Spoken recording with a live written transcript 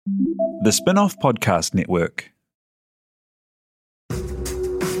The Spin-off Podcast Network.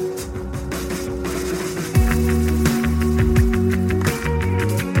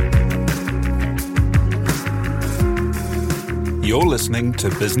 You're listening to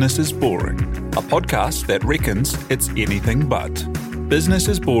Business is Boring, a podcast that reckons it's anything but. Business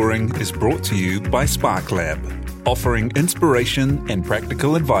is Boring is brought to you by SparkLab, offering inspiration and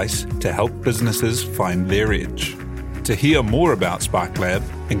practical advice to help businesses find their edge. To hear more about SparkLab,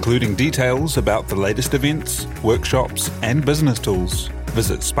 including details about the latest events, workshops, and business tools,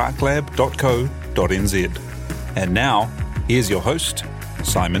 visit sparklab.co.nz. And now, here's your host,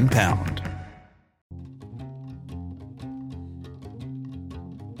 Simon Pound.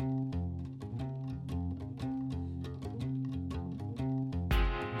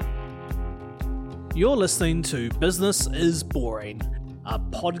 You're listening to Business is Boring, a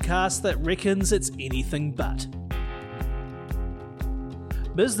podcast that reckons it's anything but.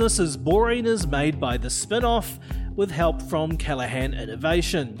 Business is Boring is made by The Spin-off with help from Callaghan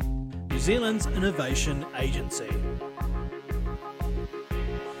Innovation, New Zealand's innovation agency.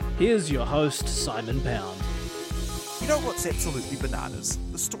 Here's your host, Simon Pound. You know what's absolutely bananas?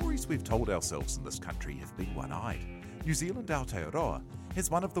 The stories we've told ourselves in this country have been one-eyed. New Zealand Aotearoa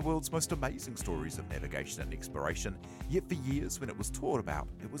has one of the world's most amazing stories of navigation and exploration, yet for years when it was taught about,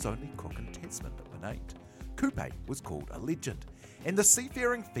 it was only Cook and Tasman that were named. Kupe was called a legend, and the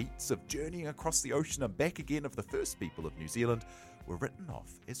seafaring feats of journeying across the ocean and back again of the first people of New Zealand were written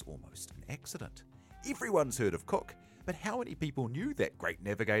off as almost an accident. Everyone's heard of Cook, but how many people knew that great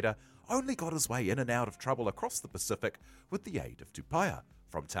navigator only got his way in and out of trouble across the Pacific with the aid of Tupaia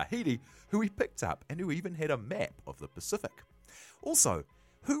from Tahiti, who he picked up and who even had a map of the Pacific. Also,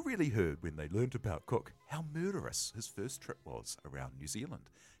 who really heard when they learnt about Cook how murderous his first trip was around New Zealand,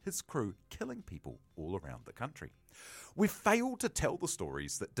 his crew killing people all around the country? We've failed to tell the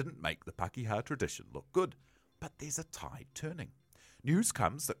stories that didn't make the Pakeha tradition look good, but there's a tide turning. News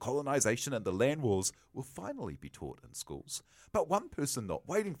comes that colonisation and the land wars will finally be taught in schools, but one person not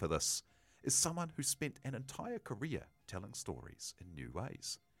waiting for this is someone who spent an entire career telling stories in new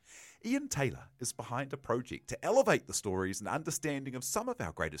ways. Ian Taylor is behind a project to elevate the stories and understanding of some of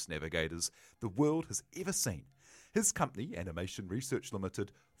our greatest navigators the world has ever seen. His company, Animation Research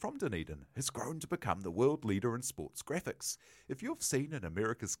Limited, from Dunedin, has grown to become the world leader in sports graphics. If you've seen an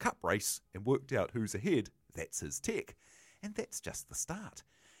America's Cup race and worked out who's ahead, that's his tech. And that's just the start.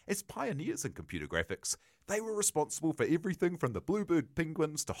 As pioneers in computer graphics, they were responsible for everything from the Bluebird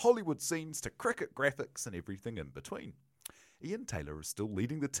penguins to Hollywood scenes to cricket graphics and everything in between. Ian Taylor is still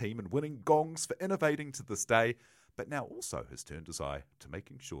leading the team and winning gongs for innovating to this day, but now also has turned his eye to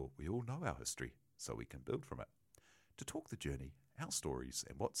making sure we all know our history so we can build from it. To talk the journey, our stories,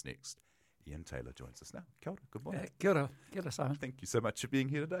 and what's next, Ian Taylor joins us now. Kia ora, good morning. Kia ora, Simon. Thank you so much for being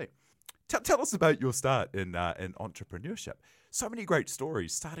here today. Tell us about your start in entrepreneurship. So many great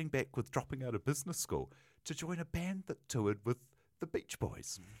stories, starting back with dropping out of business school to join a band that toured with the Beach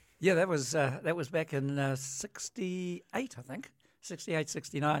Boys. Yeah, that was back in 68, I think, 68,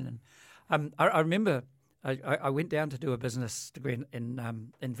 69. And I remember I went down to do a business degree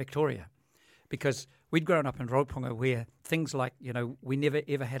in Victoria because we'd grown up in Rauponga where things like, we never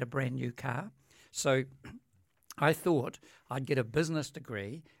ever had a brand new car. So I thought I'd get a business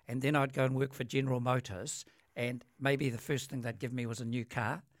degree and then I'd go and work for General Motors and maybe the first thing they'd give me was a new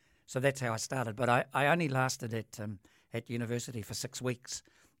car. So that's how I started. But I only lasted at university for 6 weeks.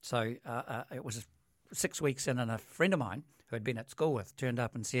 So it was 6 weeks in, and a friend of mine who had been at school with turned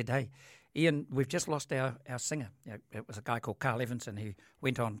up and said, "Hey, Ian, we've just lost our singer." It was a guy called Carl Evanson who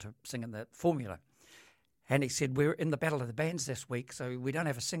went on to sing in the Formula. And he said, "We're in the Battle of the Bands this week, so we don't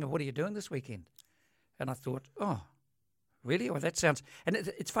have a singer. What are you doing this weekend?" And I thought, oh, really? Well, that sounds... And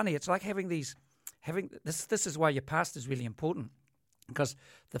it's funny. It's like having this is why your past is really important. Because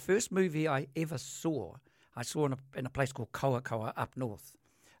the first movie I ever saw in a place called Koakoa up north.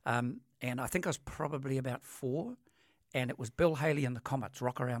 And I think I was probably about 4, and it was Bill Haley and the Comets,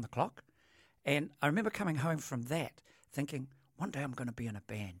 Rock Around the Clock. And I remember coming home from that thinking, one day I'm going to be in a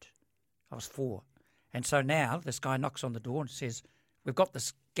band. I was 4. And so now this guy knocks on the door and says, "We've got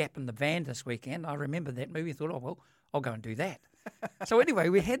this gap in the band this weekend." I remember that movie. I thought, oh, well, I'll go and do that. So anyway,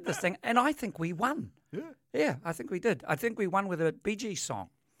 we had this thing, and I think we won. Yeah, I think we did. I think we won with a Bee Gees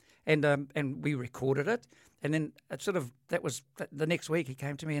song. And we recorded it. And then that was the next week he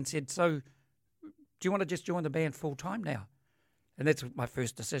came to me and said, "So do you want to just join the band full time now?" And that's my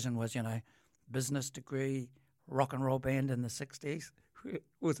first decision was, business degree, rock and roll band in the 60s. It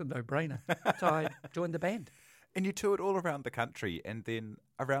was a no-brainer. So I joined the band. And you toured all around the country and then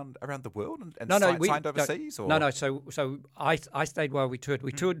around the world and signed overseas? No. So I stayed while we toured.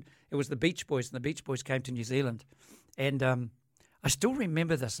 We toured, it was the Beach Boys, and the Beach Boys came to New Zealand. And I still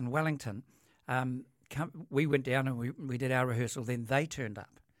remember this in Wellington. We went down and we did our rehearsal, then they turned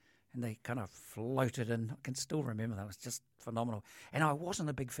up. And they kind of floated in. I can still remember that. It was just phenomenal. And I wasn't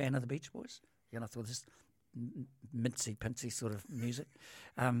a big fan of the Beach Boys. I thought this mincy-pincy sort of music.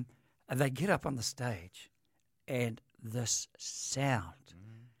 And they get up on the stage, and this sound,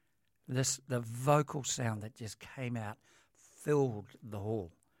 the vocal sound that just came out, filled the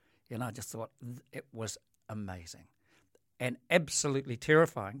hall. I just thought it was amazing. And absolutely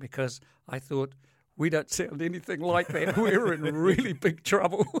terrifying, because I thought, we don't sound anything like that. We're in really big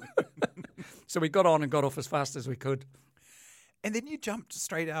trouble. So we got on and got off as fast as we could. And then you jumped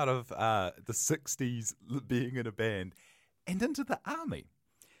straight out of the 60s being in a band and into the army.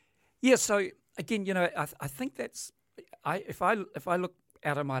 Yeah, so again, I think that's, if I look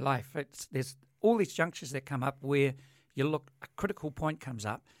out of my life, there's all these junctures that come up where you look, a critical point comes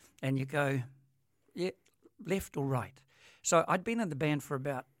up and you go, yeah, left or right. So I'd been in the band for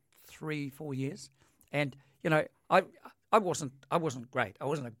about 3-4 years. And, I wasn't great. I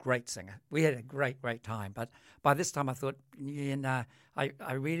wasn't a great singer. We had a great time. But by this time I thought, I'm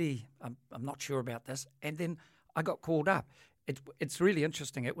not sure about this. And then I got called up. It's really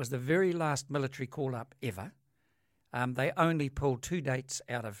interesting. It was the very last military call-up ever. They only pulled 2 dates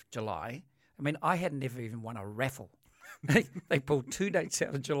out of July. I mean, I had never even won a raffle. They pulled 2 dates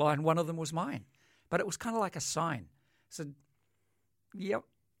out of July, and one of them was mine. But it was kind of like a sign. So, yep.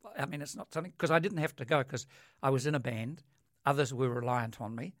 I mean, it's not something, because I didn't have to go because I was in a band. Others were reliant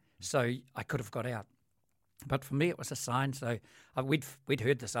on me, so I could have got out. But for me, it was a sign. So we'd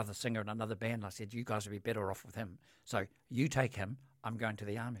heard this other singer in another band. I said, you guys would be better off with him. So you take him. I'm going to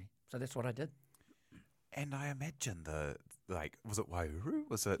the army. So that's what I did. And I imagine was it Waihuru?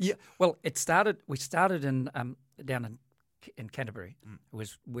 Was it? Yeah. Well, we started in down in Canterbury. It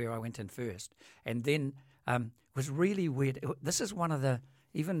was where I went in first, and then it was really weird. This is one of the,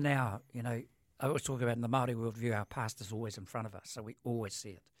 even now, I always talk about in the Māori worldview, our past is always in front of us, so we always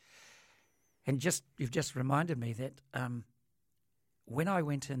see it. And you've just reminded me that when I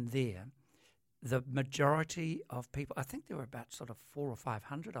went in there, the majority of people, I think there were about sort of 400 or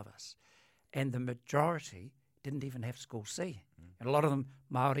 500 of us, and the majority didn't even have School C. And a lot of them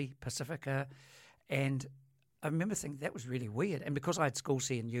Māori, Pacifica, and I remember thinking that was really weird. And because I had School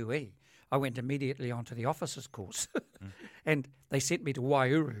C in UE, I went immediately onto the officers course, and they sent me to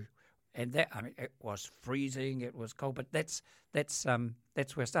Waihuru, and it was freezing, it was cold, but that's where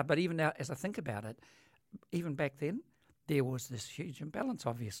I started. But even now, as I think about it, even back then, there was this huge imbalance.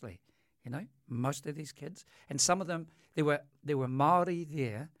 Obviously, most of these kids, and some of them, there were Māori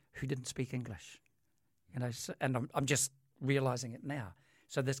there who didn't speak English, and I'm just realising it now.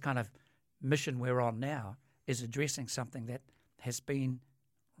 So this kind of mission we're on now is addressing something that has been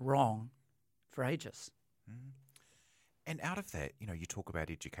wrong for ages. And out of that, you talk about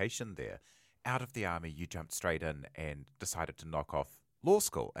education there. Out of the army, you jumped straight in and decided to knock off law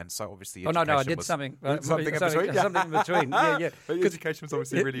school. And so obviously education I did something. Something in between? Something in between, yeah. But education was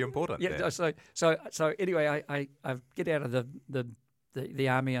obviously really important there. So anyway, I get out of the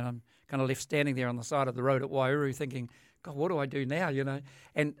army, and I'm kind of left standing there on the side of the road at Waihuru thinking, God, what do I do now,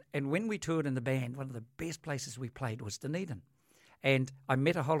 And when we toured in the band, one of the best places we played was Dunedin. And I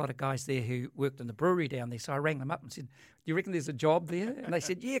met a whole lot of guys there who worked in the brewery down there. So I rang them up and said, do you reckon there's a job there? And they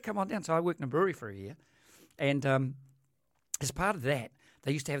said, yeah, come on down. So I worked in a brewery for a year. And as part of that,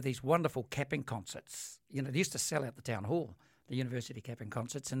 they used to have these wonderful capping concerts. They used to sell out the town hall, the university capping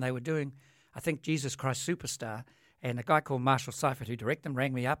concerts. And they were doing, I think, Jesus Christ Superstar. And a guy called Marshall Seifert, who directed them,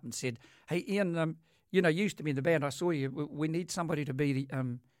 rang me up and said, hey, Ian, you used to be in the band. I saw you. We need somebody to be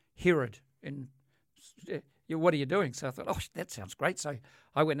Herod in... what are you doing? So I thought, oh, that sounds great. So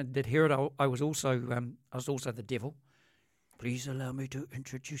I went and did Herod. I was also the devil. Please allow me to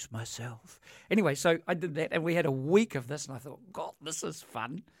introduce myself. Anyway, so I did that, and we had a week of this, and I thought, God, this is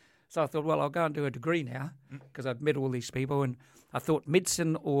fun. So I thought, well, I'll go and do a degree now, because I've met all these people, and I thought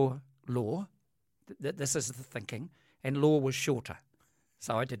medicine or law. This is the thinking, and law was shorter.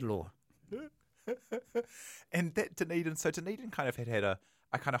 So I did law. And that Dunedin kind of had a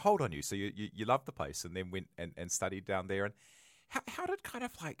kind of hold on you. So you loved the place and then went and studied down there. And how did kind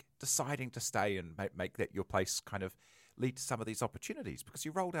of like deciding to stay and make that your place kind of lead to some of these opportunities? Because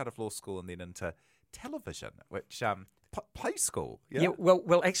you rolled out of law school and then into television, which play school. Yeah.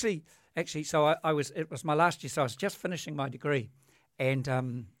 Well, actually, so it was my last year. So I was just finishing my degree,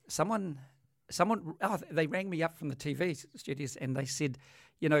 and someone they rang me up from the TV studios and they said,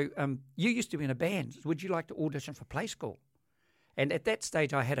 you used to be in a band. Would you like to audition for Play School? And at that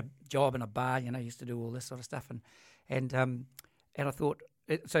stage, I had a job in a bar. I used to do all this sort of stuff, and I thought,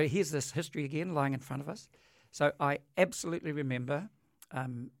 so here's this history again lying in front of us. So I absolutely remember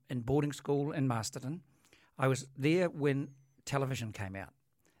in boarding school in Masterton, I was there when television came out,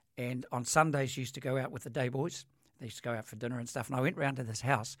 and on Sundays used to go out with the day boys. They used to go out for dinner and stuff, and I went round to this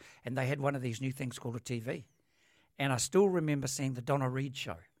house, and they had one of these new things called a TV, and I still remember seeing the Donna Reed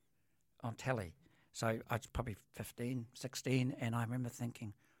show on telly. So I was probably 15, 16, and I remember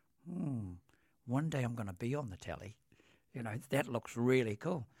thinking, one day I'm going to be on the telly. That looks really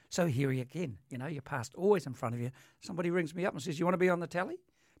cool. So here again, your past always in front of you. Somebody rings me up and says, you want to be on the telly?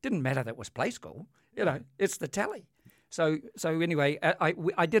 Didn't matter that it was Play School. It's the telly. So anyway,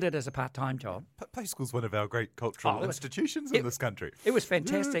 I did it as a part-time job. Play School's one of our great cultural institutions in this country. It was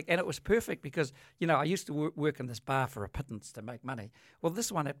fantastic, and it was perfect because, I used to work in this bar for a pittance to make money. Well,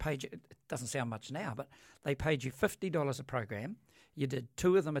 this one, it paid you, it doesn't sound much now, but they paid you $50 a program. You did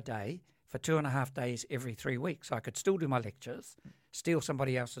 2 of them a day for 2.5 days every 3 weeks. So I could still do my lectures, steal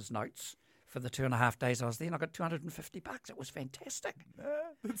somebody else's notes for the 2.5 days I was there, and I got $250. It was fantastic.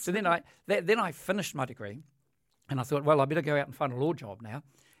 So then I finished my degree. And I thought, well, I better go out and find a law job now.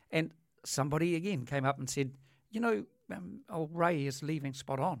 And somebody again came up and said, old Ray is leaving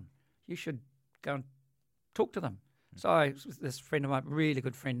Spot On. You should go and talk to them. So this friend of mine, really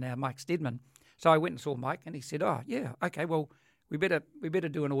good friend now, Mike Stedman. So I went and saw Mike, and he said, oh, yeah, okay, well, we better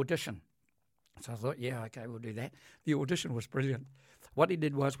do an audition. So I thought, yeah, okay, we'll do that. The audition was brilliant. What he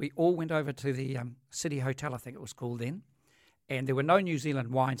did was we all went over to the City Hotel, I think it was called then, and there were no New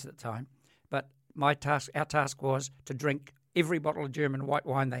Zealand wines at the time, but our task was to drink every bottle of German white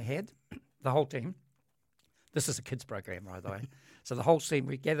wine they had, the whole team. This is a kids' program, by the way. So the whole team,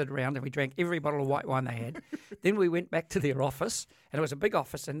 we gathered around and we drank every bottle of white wine they had. Then we went back to their office, and it was a big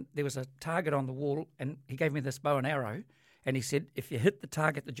office, and there was a target on the wall, and he gave me this bow and arrow, and he said, if you hit the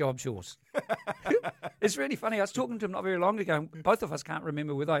target, the job's yours. It's really funny. I was talking to him not very long ago, and both of us can't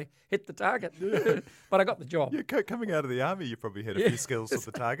remember whether I hit the target, but I got the job. Coming out of the army, you probably had a few skills with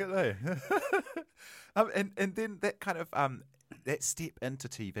the target, eh? And then that kind of that step into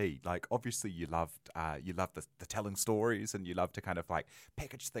TV, like obviously you loved the telling stories, and you love to kind of like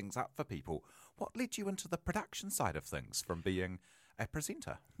package things up for people. What led you into the production side of things from being a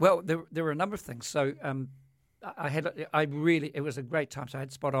presenter? Well, there were a number of things. So it was a great time. So I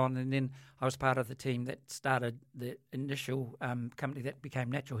had Spot On, and then I was part of the team that started the initial company that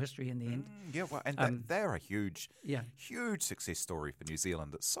became Natural History in the end. Yeah, well, and they're a huge success story for New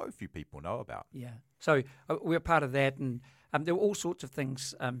Zealand that so few people know about. Yeah, so we're part of that, and there were all sorts of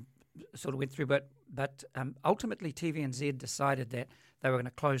things sort of went through, but ultimately TVNZ decided that they were going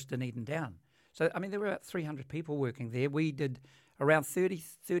to close Dunedin down. So, there were about 300 people working there. We did around 30%,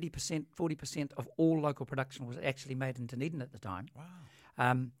 40% of all local production was actually made in Dunedin at the time.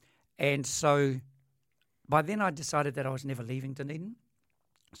 Wow. And so by then I decided that I was never leaving Dunedin.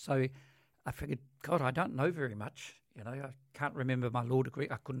 So I figured, God, I don't know very much. I can't remember my law degree.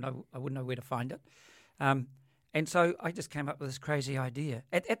 I wouldn't know where to find it. And so I just came up with this crazy idea.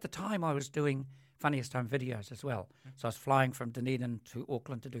 At the time I was doing Funniest Home Videos as well. So I was flying from Dunedin to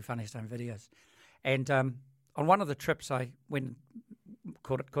Auckland to do Funniest Home Videos. And on one of the trips, I went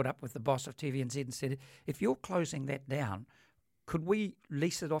caught up with the boss of TVNZ and said, if you're closing that down, could we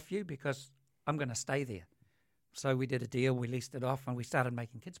lease it off you? Because I'm going to stay there. So we did a deal, we leased it off, and we started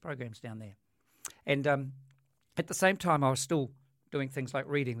making kids programs down there. And at the same time, I was still doing things like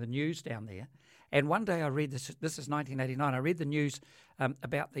reading the news down there. And one day I read this is 1989, I read the news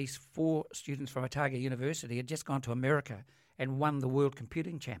about these 4 students from Otago University had just gone to America and won the World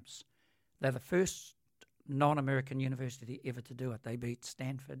Computing Champs. They're the first non-American university ever to do it. They beat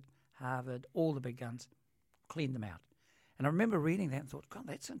Stanford, Harvard, all the big guns, cleaned them out. And I remember reading that and thought, God,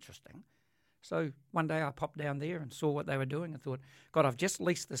 that's interesting. So one day I popped down there and saw what they were doing and thought, God, I've just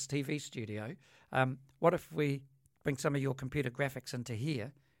leased this TV studio. What if we bring some of your computer graphics into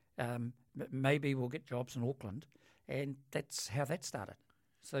here? Maybe we'll get jobs in Auckland. And that's how that started.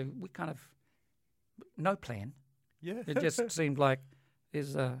 So we kind of, no plan. Yeah. It just seemed like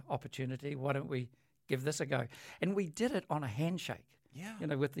there's an opportunity. Why don't we give this a go? And we did it on a handshake.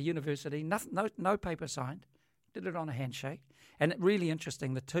 Yeah. With the university, no paper signed. Did it on a handshake. And really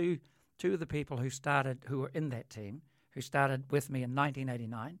interesting, the two of the people who were in that team, who started with me in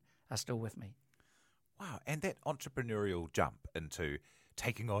 1989, are still with me. Wow, and that entrepreneurial jump into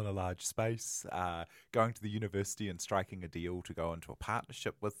taking on a large space, going to the university and striking a deal to go into a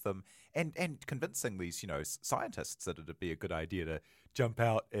partnership with them, and convincing these, scientists that it'd be a good idea to jump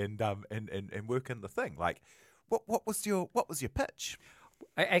out and work in the thing. Like, what was your pitch?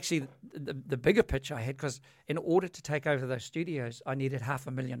 Actually, the bigger pitch I had, because in order to take over those studios, I needed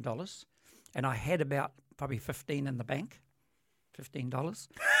 $500,000, and I had about probably 15 in the bank, $15,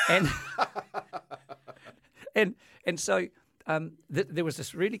 and so there was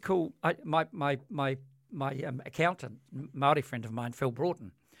this really cool. My accountant, Māori friend of mine, Phil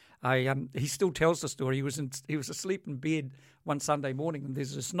Broughton. He still tells the story. He was asleep in bed one Sunday morning, and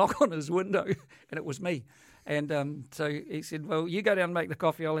there's this knock on his window, and it was me. And so he said, well, you go down and make the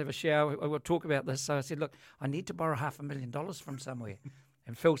coffee, I'll have a shower, we'll talk about this. So I said, look, I need to borrow $500,000 from somewhere.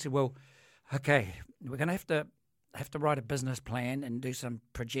 And Phil said, well, okay, we're going to have to write a business plan and do some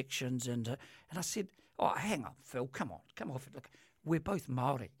projections. And I said, oh, hang on, Phil, come off it. Look, we're both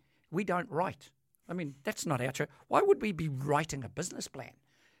Māori. We don't write. I mean, that's not our truth. Why would we be writing a business plan?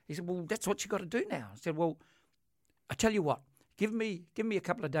 He said, well, that's what you got to do now. I said, well, I tell you what, give me a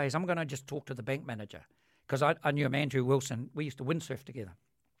couple of days. I'm going to just talk to the bank manager. Because I knew him, Andrew Wilson. We used to windsurf together.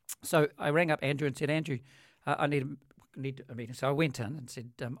 So I rang up Andrew and said, Andrew, I need a meeting. So I went in and said,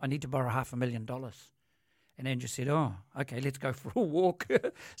 I need to borrow $500,000. And Andrew said, oh, okay, let's go for a walk.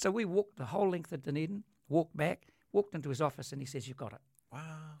 So we walked the whole length of Dunedin, walked back, walked into his office, and he says, you got it. Wow.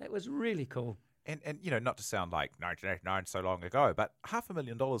 That was really cool. And not to sound like 1989 so long ago, but $500,000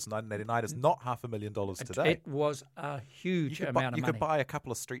 in 1989 is not $500,000 today. It was a huge amount of money. You could buy a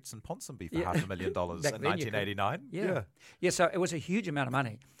couple of streets in Ponsonby for $500,000 in 1989. Yeah, so it was a huge amount of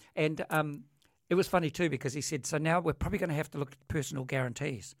money. And it was funny too, because he said, so now we're probably going to have to look at personal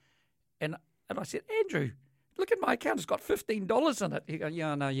guarantees. And I said, Andrew, look at my account, it's got $15 in it. He goes,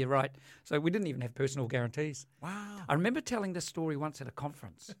 yeah, no, you're right. So we didn't even have personal guarantees. Wow. I remember telling this story once at a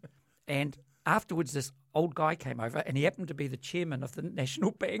conference. And afterwards, this old guy came over, and he happened to be the chairman of the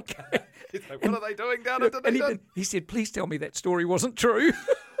National Bank. He's like, what are they doing down in Dunedin? He said, please tell me that story wasn't true.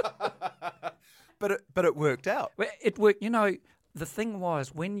 But it worked out. Well, it worked. The thing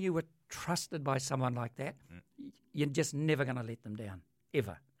was, when you were trusted by someone like that, you're just never going to let them down,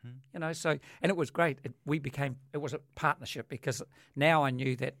 ever. So, and it was great. It was a partnership, because now I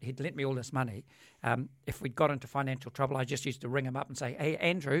knew that he'd lent me all this money. If we'd got into financial trouble, I just used to ring him up and say, hey,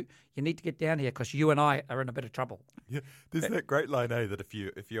 Andrew, you need to get down here because you and I are in a bit of trouble. Yeah, there's that great line, that if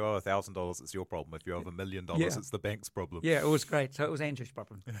you owe $1,000, it's your problem. If you owe $1 million, it's the bank's problem. Yeah, it was great. So it was Andrew's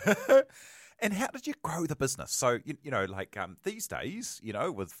problem. And how did you grow the business? So, these days,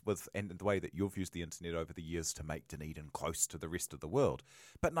 with and the way that you've used the internet over the years to make Dunedin close to the rest of the world.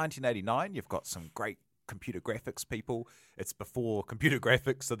 But 1989, you've got some great computer graphics people. It's before computer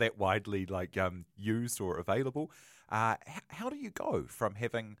graphics are that widely used or available. How do you go from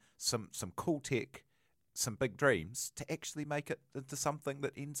having some cool tech, some big dreams, to actually make it into something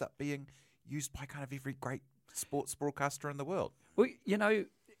that ends up being used by kind of every great sports broadcaster in the world? Well,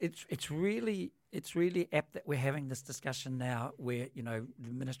 It's really apt that we're having this discussion now, where the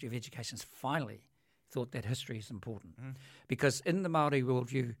Ministry of Education's finally thought that history is important, because in the Māori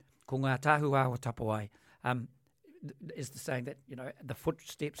worldview, ko ngā tāhua o Tapawai, is the saying that the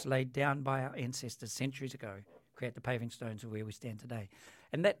footsteps laid down by our ancestors centuries ago create the paving stones of where we stand today,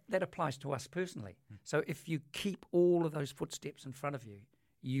 and that applies to us personally. So if you keep all of those footsteps in front of you,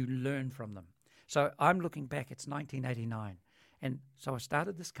 you learn from them. So I'm looking back. It's 1989. And so I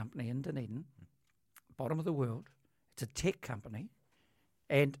started this company in Dunedin, bottom of the world. It's a tech company,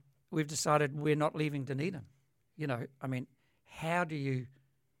 and we've decided we're not leaving Dunedin. How do you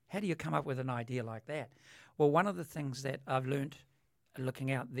come up with an idea like that? Well, one of the things that I've learned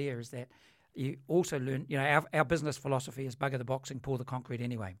looking out there is that you also learn, our business philosophy is bugger the boxing, pour the concrete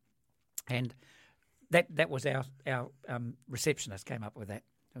anyway. And that was our receptionist came up with that.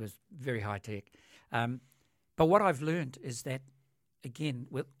 It was very high tech. But what I've learned is that, again,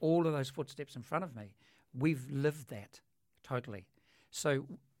 with all of those footsteps in front of me, we've lived that totally. So,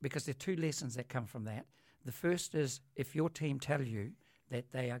 because there are two lessons that come from that. The first is, if your team tell you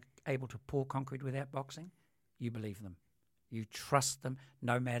that they are able to pour concrete without boxing, you believe them. You trust them,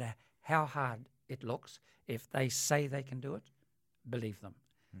 no matter how hard it looks. If they say they can do it, believe them.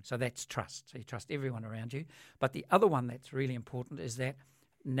 So that's trust. So you trust everyone around you. But the other one that's really important is that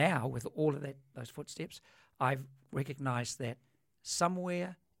now, with all of those footsteps, I've recognised that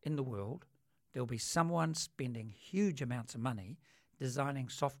somewhere in the world there'll be someone spending huge amounts of money designing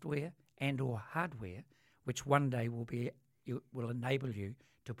software and or hardware which one day will enable you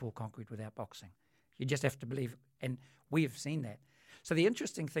to pour concrete without boxing. You just have to believe, and we have seen that. So the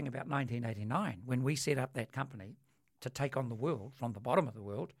interesting thing about 1989, when we set up that company, to take on the world from the bottom of the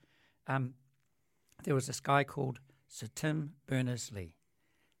world, there was this guy called Sir Tim Berners-Lee,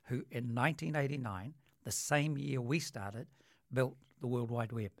 who in 1989, the same year we started, built the World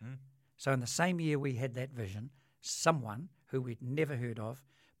Wide Web. So in the same year we had that vision, someone who we'd never heard of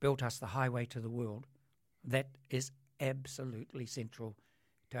built us the highway to the world. That is absolutely central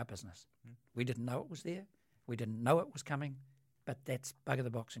to our business. We didn't know it was there. We didn't know it was coming, but that's bugger the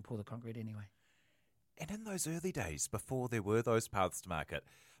box and pour the concrete anyway. And in those early days, before there were those paths to market,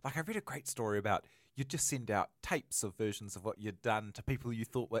 like I read a great story about you'd just send out tapes of versions of what you'd done to people you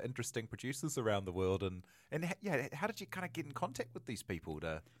thought were interesting producers around the world. And how did you kind of get in contact with these people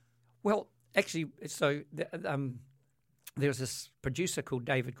to... Well, actually, so there was this producer called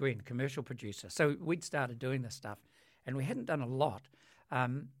David Green, commercial producer. So we'd started doing this stuff, and we hadn't done a lot.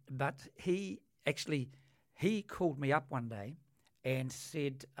 But he called me up one day and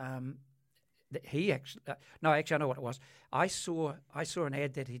said that he actually I know what it was. I saw an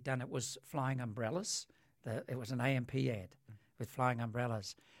ad that he'd done. It was flying umbrellas. It was an AMP ad with flying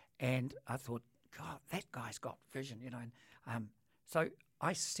umbrellas, and I thought, God, that guy's got vision, you know. And so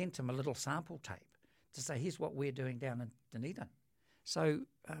I sent him a little sample tape to say, here's what we're doing down in Dunedin. So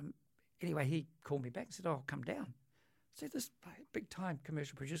anyway, he called me back and said, oh, come down. So this big-time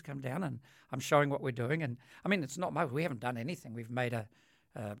commercial producer come down, and I'm showing what we're doing. And, I mean, it's not much. We haven't done anything. We've made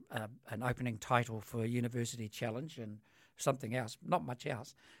an opening title for a University Challenge and something else, not much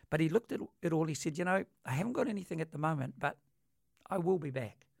else. But he looked at it all. He said, you know, I haven't got anything at the moment, but I will be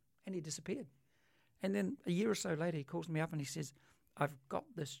back. And he disappeared. And then a year or so later, he calls me up and he says, I've got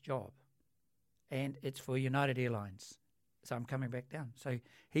this job, and it's for United Airlines. So I'm coming back down. So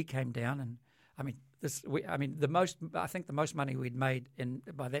he came down, and the most money we'd made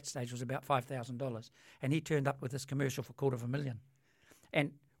by that stage was about $5,000, and he turned up with this commercial for $250,000,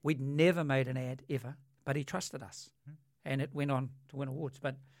 and we'd never made an ad ever, but he trusted us, and it went on to win awards.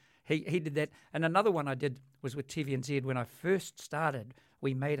 But he did that, and another one I did was with TVNZ. When I first started,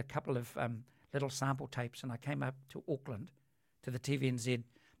 we made a couple of little sample tapes, and I came up to Auckland to the TVNZ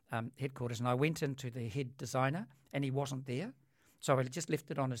headquarters, and I went into the head designer, and he wasn't there. So I just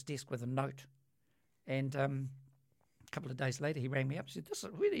left it on his desk with a note. And a couple of days later, he rang me up and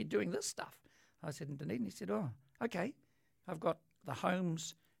said, where are you doing this stuff? I said, in Dunedin. He said, oh, okay. I've got the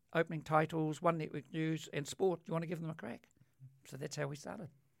Homes, opening titles, One Network News, and Sport. Do you want to give them a crack? So that's how we started.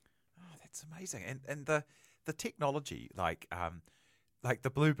 Oh, that's amazing. And the technology, like the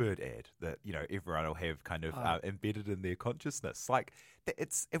Bluebird ad that, you know, everyone will have kind of embedded in their consciousness. Like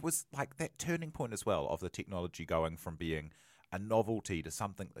it was like that turning point as well of the technology going from being a novelty to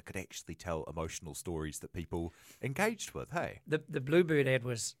something that could actually tell emotional stories that people engaged with. Hey, the Bluebird ad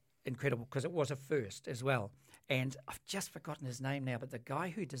was incredible because it was a first as well. And I've just forgotten his name now, but the guy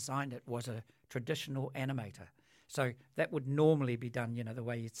who designed it was a traditional animator. So that would normally be done, you know, the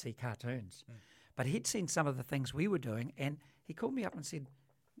way you'd see cartoons. But he'd seen some of the things we were doing, and he called me up and said,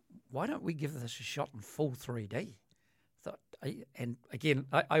 why don't we give this a shot in full 3D? And again,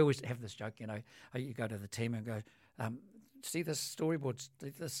 I always have this joke, you know, you go to the team and go, see this storyboard,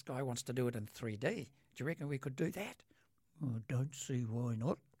 this guy wants to do it in 3D. Do you reckon we could do that? Oh, don't see why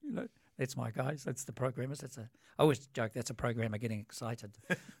not. You know, that's my guys, that's the programmers. I always joke that's a programmer getting excited.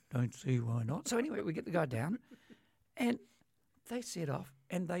 Don't see why not. So anyway, we get the guy down, and they set off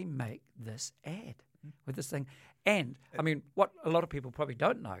and they make this ad with this thing. And, I mean, what a lot of people probably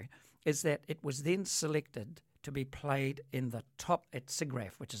don't know is that it was then selected to be played in the top at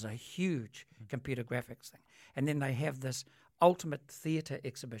SIGGRAPH, which is a huge computer graphics thing. And then they have this ultimate theatre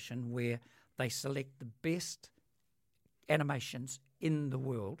exhibition where they select the best animations in the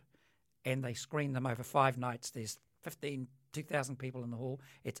world and they screen them over 5 nights. There's 2,000 people in the hall.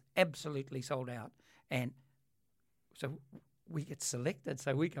 It's absolutely sold out. And so we get selected.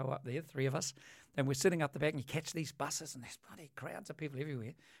 So we go up there, 3 of us, and we're sitting up the back, and you catch these buses, and there's bloody crowds of people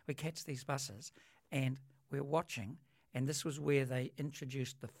everywhere. We catch these buses, and we're watching, and this was where they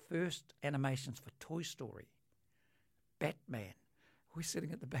introduced the first animations for Toy Story, Batman. We're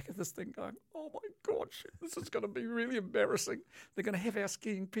sitting at the back of this thing going, oh my God, shit, this is going to be really embarrassing. They're going to have our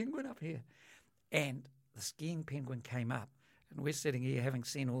skiing penguin up here. And the skiing penguin came up, and we're sitting here having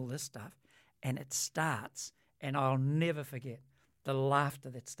seen all this stuff, and it starts, and I'll never forget the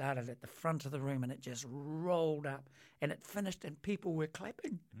laughter that started at the front of the room, and it just rolled up, and it finished, and people were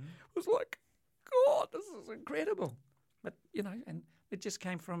clapping. It was like, God, this is incredible. But, you know, and it just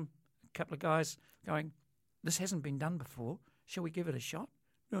came from a couple of guys going, this hasn't been done before. Shall we give it a shot?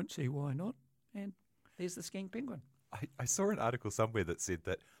 Don't see why not. And there's the skiing penguin. I saw an article somewhere that said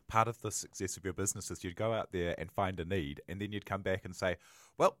that part of the success of your business is you'd go out there and find a need, and then you'd come back and say,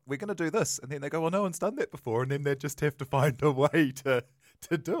 well, we're going to do this. And then they go, well, no one's done that before. And then they just have to find a way to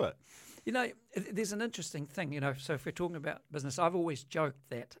do it. You know, there's an interesting thing, so if we're talking about business, I've always joked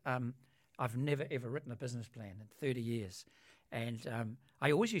that I've never, ever written a business plan in 30 years. And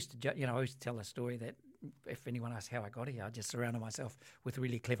I always used to, I always tell a story that if anyone asks how I got here, I just surrounded myself with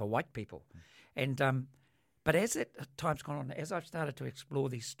really clever white people. And but as time's gone on, as I've started to explore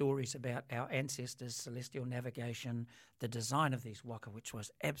these stories about our ancestors, celestial navigation, the design of these waka, which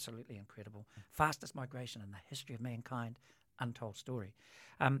was absolutely incredible, fastest migration in the history of mankind, untold story.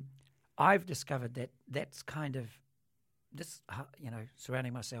 I've discovered that that's kind of this,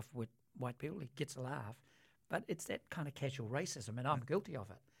 surrounding myself with white people, it gets a laugh, but it's that kind of casual racism, and I'm guilty of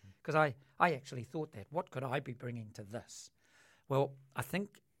it because I actually thought that. What could I be bringing to this? Well, I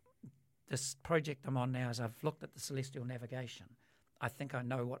think this project I'm on now, as I've looked at the celestial navigation, I think I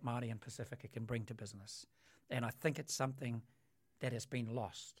know what Māori and Pacifica can bring to business, and I think it's something that has been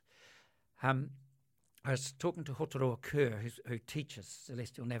lost. I was talking to Hotoroa Kerr, who teaches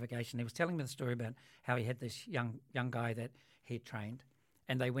celestial navigation. He was telling me the story about how he had this young guy that he trained,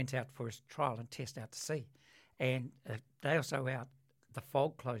 and they went out for his trial and test out to sea. And a day or so out, the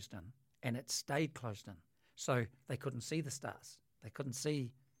fog closed in, and it stayed closed in. So they couldn't see the stars. They couldn't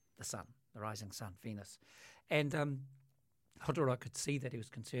see the sun, the rising sun, Venus. And Hotoroa could see that he was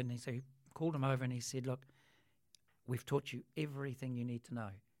concerned, and so he called him over and he said, look, we've taught you everything you need to know.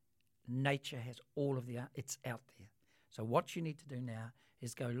 Nature has all of it's out there. So what you need to do now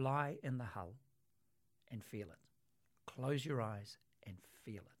is go lie in the hull and feel it. Close your eyes and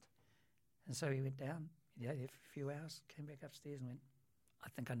feel it. And so he went down, for a few hours, came back upstairs and went, I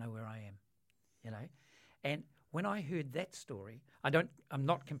think I know where I am, And when I heard that story, I'm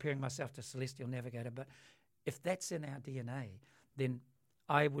not comparing myself to Celestial Navigator, but if that's in our DNA, then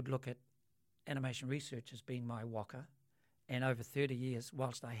I would look at animation research as being my waka. And over 30 years,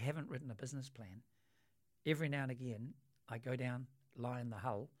 whilst I haven't written a business plan, every now and again, I go down, lie in the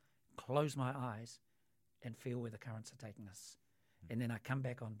hull, close my eyes, and feel where the currents are taking us. And then I come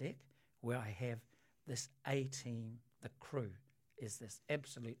back on deck where I have this A-team, the crew is this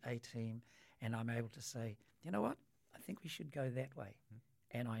absolute A-team, and I'm able to say, you know what, I think we should go that way.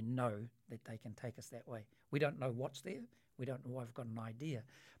 And I know that they can take us that way. We don't know what's there. We don't know. I've got an idea.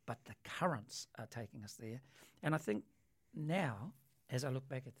 But the currents are taking us there. And I think now, as I look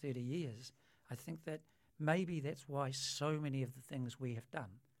back at 30 years, I think that maybe that's why so many of the things we have done,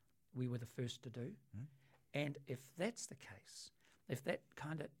 we were the first to do. And if that's the case, if that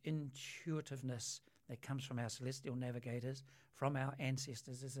kind of intuitiveness that comes from our celestial navigators, from our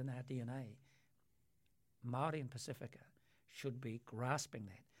ancestors, is in our DNA, Māori and Pacifica should be grasping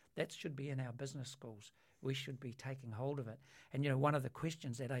that. That should be in our business schools. We should be taking hold of it. And, one of the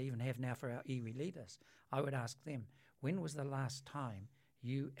questions that I even have now for our iwi leaders, I would ask them, when was the last time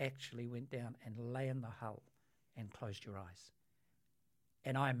you actually went down and lay in the hull and closed your eyes?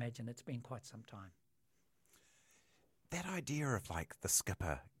 And I imagine it's been quite some time. That idea of the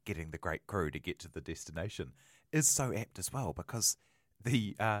skipper getting the great crew to get to the destination is so apt as well, because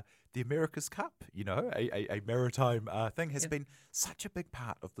the America's Cup, a maritime thing, has been such a big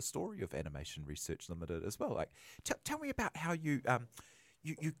part of the story of Animation Research Limited as well. Tell me about how you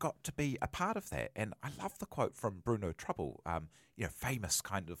got to be a part of that. And I love the quote from Bruno Trouble, famous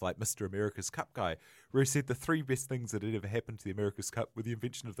kind of Mr. America's Cup guy, where he said the three best things that had ever happened to the America's Cup were the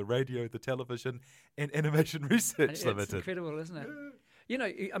invention of the radio, the television, and Animation Research Limited. It's incredible, isn't it?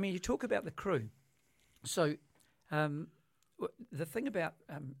 You talk about the crew. So the thing about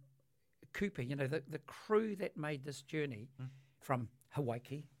Cooper, the crew that made this journey from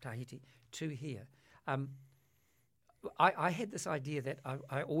Hawaii, Tahiti, to here, I had this idea that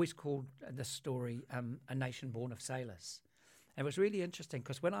I always called this story A Nation Born of Sailors. And it was really interesting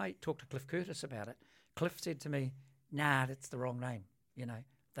because when I talked to Cliff Curtis about it, Cliff said to me, nah, that's the wrong name.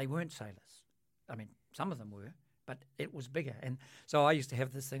 They weren't sailors. I mean, some of them were, but it was bigger. And so I used to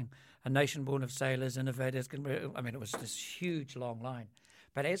have this thing, A Nation Born of Sailors, Innovators. It was this huge, long line.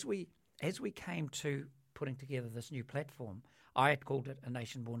 But as we came to putting together this new platform, I had called it A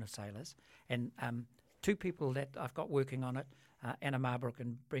Nation Born of Sailors. And two people that I've got working on it, Anna Marbrook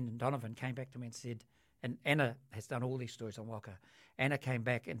and Brendan Donovan, came back to me and said, and Anna has done all these stories on waka. Anna came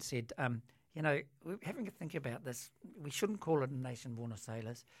back and said, we're having to think about this. We shouldn't call it A Nation Born of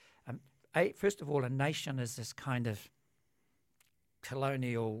Sailors. First of all, a nation is this kind of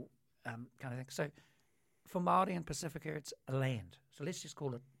colonial kind of thing. So for Māori and Pacifica, it's a land. So let's just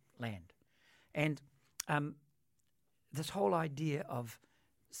call it land. And this whole idea of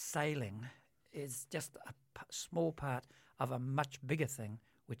sailing is just a small part of a much bigger thing,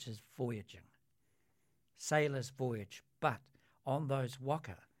 which is voyaging. Sailors voyage, but on those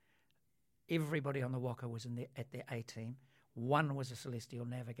waka, everybody on the waka was at their A team. One was a celestial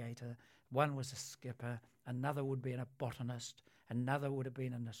navigator, one was a skipper, another would be a botanist, another would have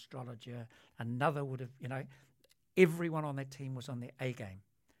been an astrologer, another would have, everyone on that team was on their A game.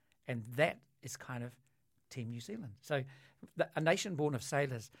 And that is kind of Team New Zealand. So a nation born of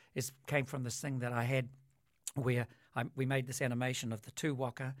sailors came from this thing that I had where we made this animation of the two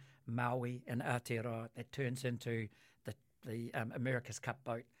waka, Maui and Aotearoa, that turns into the America's Cup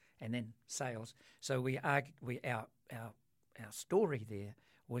boat and then sails. So our story there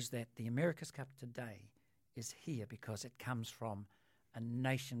was that the America's Cup today is here because it comes from a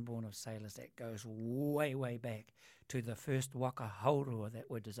nation born of sailors that goes way, way back to the first waka haurua that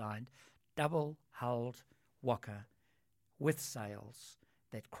were designed, double-hulled waka with sails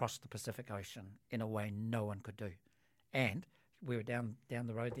that crossed the Pacific Ocean in a way no one could do. And we were down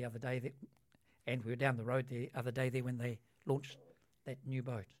the road the other day there when they launched that new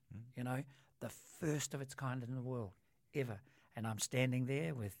boat, the first of its kind in the world ever. And I'm standing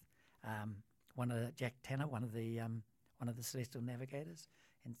there with Jack Tanner, one of the celestial navigators,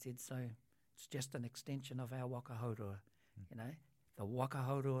 and said, so it's just an extension of our waka haurua. The waka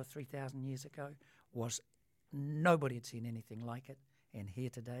haurua 3,000 years ago was, nobody had seen anything like it. And here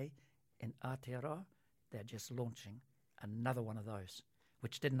today in Aotearoa, they're just launching another one of those,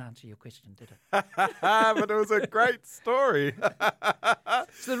 which didn't answer your question, did it? But it was a great story.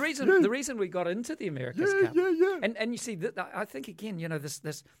 So the reason we got into the America's Cup, and you see, I think again, there's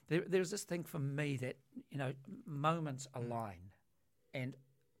this thing for me that moments align, and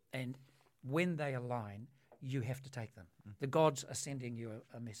when they align, you have to take them. The gods are sending you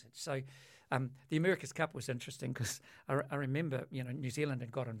a message. So the America's Cup was interesting because I remember, New Zealand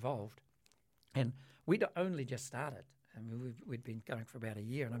had got involved, and we'd only just started. I mean, we'd been going for about a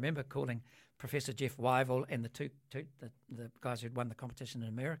year, and I remember calling Professor Jeff Wyville and the guys who'd won the competition in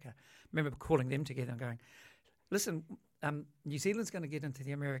America. I remember calling them together and going, listen, New Zealand's going to get into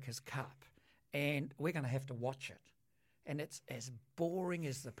the America's Cup, and we're going to have to watch it. And it's as boring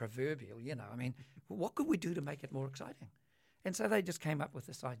as the proverbial, I mean, what could we do to make it more exciting? And so they just came up with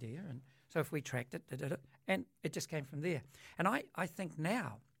this idea, and so if we tracked it, and it just came from there. And I think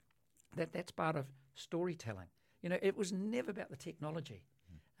now that's part of storytelling. It was never about the technology.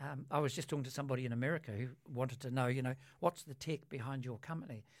 I was just talking to somebody in America who wanted to know, what's the tech behind your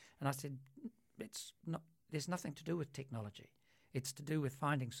company? And I said, there's nothing to do with technology. It's to do with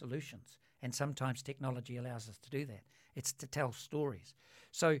finding solutions. And sometimes technology allows us to do that. It's to tell stories.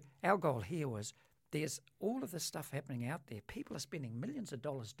 So our goal here was, there's all of this stuff happening out there. People are spending millions of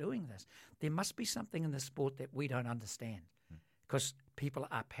dollars doing this. There must be something in the sport that we don't understand because people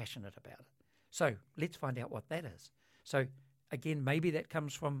are passionate about it. So let's find out what that is. So again, maybe that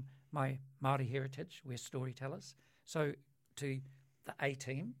comes from my Māori heritage. We're storytellers. So to the A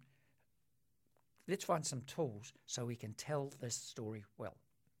team, let's find some tools so we can tell this story well.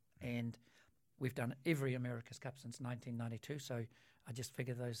 And we've done every America's Cup since 1992. So I just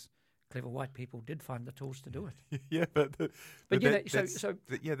figure those clever white people did find the tools to do it. Yeah,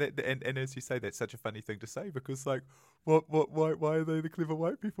 and as you say, that's such a funny thing to say because, like, why are they the clever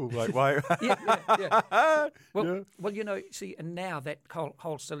white people? Like, why? Yeah. Well, see, and now that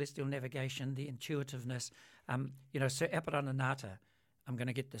whole celestial navigation, the intuitiveness, Sir Apirananata, I'm going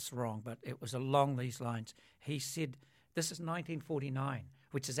to get this wrong, but it was along these lines. He said, this is 1949,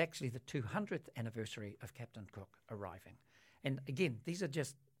 which is actually the 200th anniversary of Captain Cook arriving. And again, these are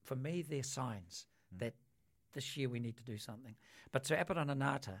just, for me, they're signs that this year we need to do something. But Sir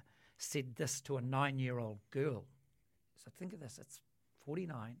Apirananata said this to a 9-year-old girl. So think of this, it's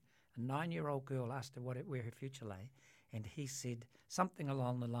 49. A 9-year-old girl asked her where her future lay, and he said something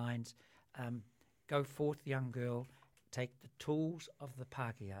along the lines, go forth, young girl, take the tools of the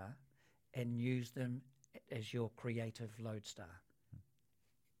Pākehā and use them as your creative lodestar.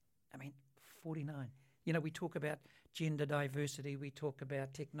 I mean, 49. We talk about gender diversity, we talk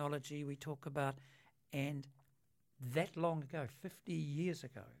about technology, we talk about, and that long ago, 50 years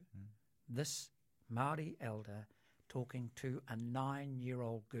ago, this Māori elder talking to a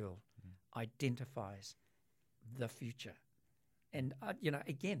 9-year-old girl identifies the future. And,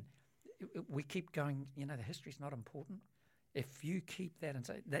 again, we keep going, the history's not important. If you keep that and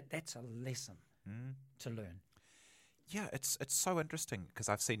say that's a lesson to learn. Yeah, it's so interesting because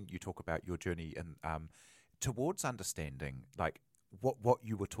I've seen you talk about your journey and towards understanding, like what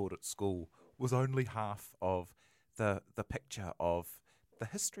you were taught at school was only half of the picture of the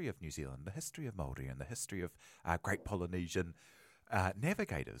history of New Zealand, the history of Māori, and the history of great Polynesian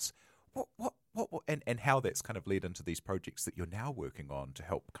navigators. and how that's kind of led into these projects that you're now working on to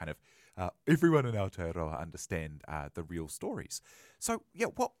help kind of everyone in Aotearoa understand the real stories. So, yeah,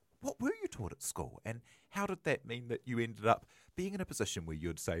 what were you taught at school, and how did that mean that you ended up being in a position where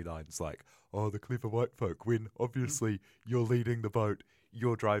you'd say lines like, "Oh, the clever white folk," when obviously you're leading the boat,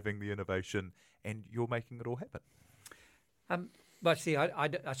 you're driving the innovation, and you're making it all happen? But see,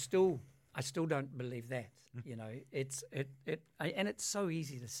 I still don't believe that. You know, and it's so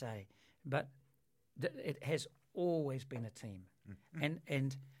easy to say, but it has always been a team,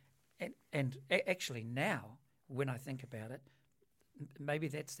 and actually now when I think about it, maybe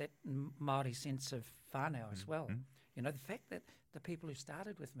that's that Māori sense of whānau as well. You know, the fact that the people who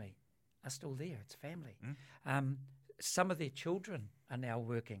started with me are still there. It's family. Some of their children are now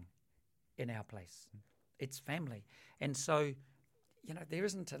working in our place. It's family, and so, you know, there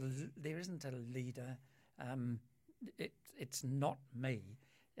isn't a leader. It's not me.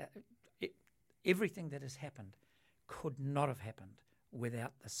 Everything that has happened could not have happened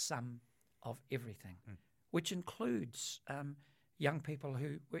without the sum of everything, which includes young people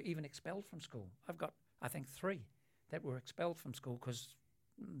who were even expelled from school. I've got, I think, 3 that were expelled from school because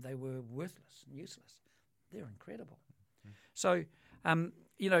they were worthless and useless. They're incredible. So,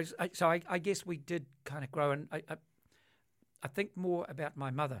 you know, I guess we did kind of grow, and I think more about my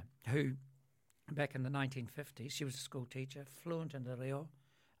mother, who back in the 1950s, she was a school teacher, fluent in the reo,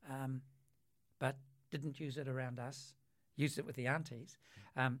 but didn't use it around us, used it with the aunties.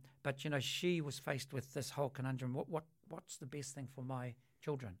 But, you know, she was faced with this whole conundrum, what's the best thing for my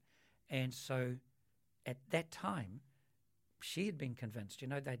children? And so at that time, she had been convinced, you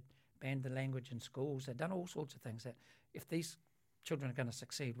know, they'd banned the language in schools, they'd done all sorts of things, that if these children are going to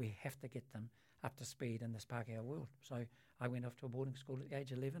succeed, we have to get them up to speed in this Pākehā world. So I went off to a boarding school at the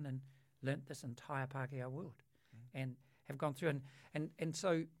age of 11 and learnt this entire Pākehā world and have gone through. And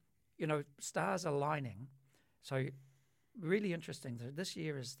so, you know, stars aligning. So really interesting. This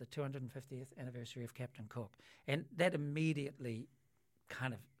year is the 250th anniversary of Captain Cook. And that immediately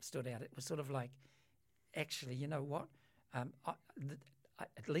kind of stood out. It was sort of like, actually, you know what?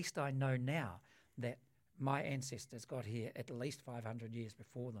 At least I know now that my ancestors got here at least 500 years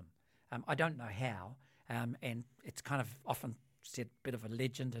before them. I don't know how, and it's kind of often said a bit of a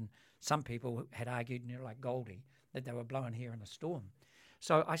legend, and some people had argued, you know, like Goldie, that they were blown here in a storm.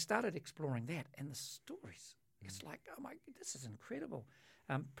 So I started exploring that, and the stories, it's like, oh my, this is incredible.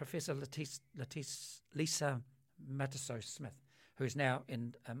 Professor Lisa Mataso-Smith, who's now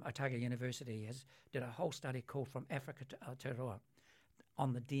in Otago University, did a whole study called From Africa to Aotearoa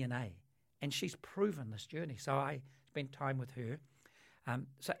on the DNA, and she's proven this journey. So I spent time with her.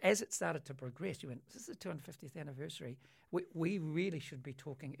 So as it started to progress, you went, this is the 250th anniversary. We really should be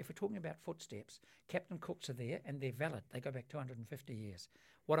talking, if we're talking about footsteps, Captain Cooks are there and they're valid. They go back 250 years.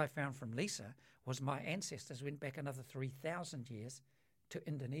 What I found from Lisa was my ancestors went back another 3,000 years to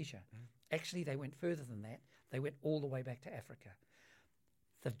Indonesia. Actually, they went further than that. They went all the way back to Africa.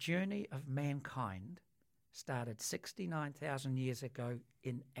 The journey of mankind started 69,000 years ago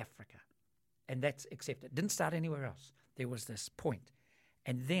in Africa. And that's accepted. It didn't start anywhere else. There was this point.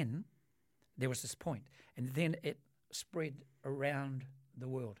 And then there was this point. And then it spread around the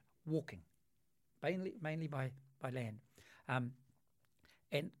world, walking, mainly by land.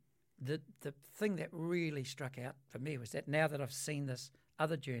 And the thing that really struck out for me was that now that I've seen this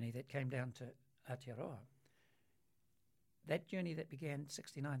other journey that came down to Aotearoa, that journey that began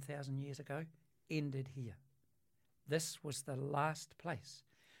 69,000 years ago ended here. This was the last place.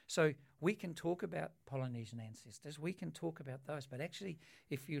 So we can talk about Polynesian ancestors, we can talk about those, but actually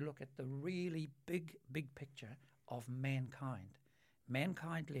if you look at the really big picture of mankind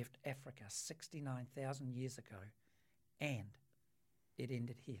left Africa 69,000 years ago and it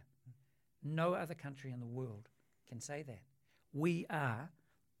ended here. No other country in the world can say that. We are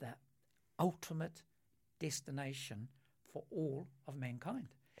the ultimate destination for all of mankind.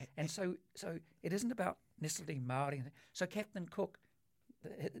 And so it isn't about necessarily Māori. So Captain Cook,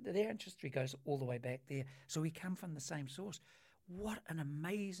 their ancestry goes all the way back there. So we come from the same source. What an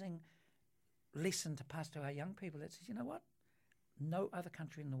amazing lesson to pass to our young people that says, you know what? No other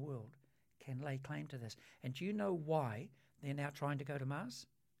country in the world can lay claim to this. And do you know why they're now trying to go to Mars?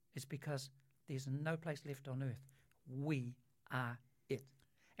 It's because there's no place left on Earth. We are it.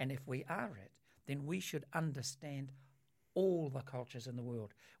 And if we are it, then we should understand all the cultures in the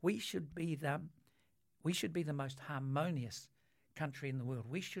world. We should be the most harmonious country in the world.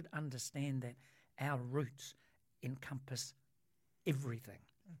 We should understand that our roots encompass everything.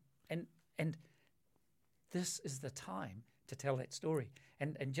 And this is the time to tell that story.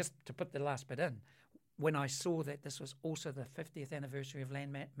 And just to put the last bit in, when I saw that this was also the 50th anniversary of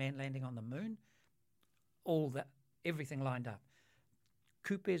man landing on the moon, everything lined up.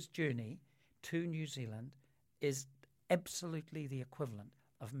 Kupe's journey to New Zealand is absolutely the equivalent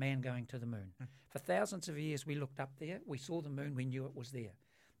of man going to the moon. For thousands of years we looked up there, we saw the moon, we knew it was there.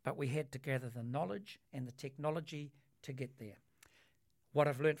 But we had to gather the knowledge and the technology to get there. What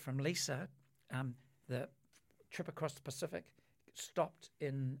I've learned from Lisa, the trip across the Pacific stopped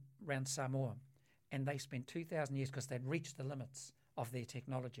around Samoa, and they spent 2,000 years because they'd reached the limits of their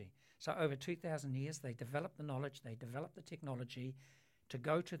technology. So over 2,000 years, they developed the knowledge, they developed the technology to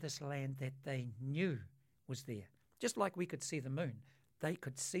go to this land that they knew was there. Just like we could see the moon, they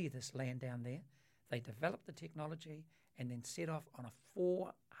could see this land down there. They developed the technology and then set off on a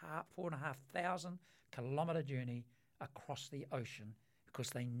 4,500 kilometre journey across the ocean because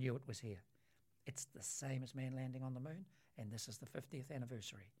they knew it was here. It's the same as man landing on the moon, and this is the 50th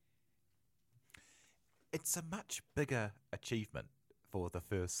anniversary. It's a much bigger achievement for the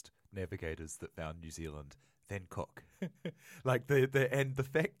first navigators that found New Zealand than Cook. Like the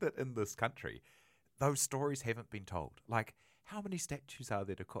fact that in this country, those stories haven't been told. Like, how many statues are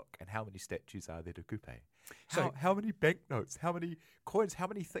there to Cook, and how many statues are there to Kupe? How many banknotes? How many coins? How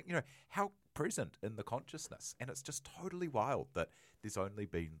many things? How present in the consciousness? And it's just totally wild that there's only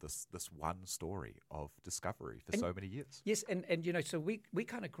been this one story of discovery for so many years. Yes, and so we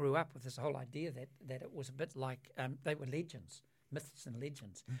kind of grew up with this whole idea that it was a bit like they were legends. Myths and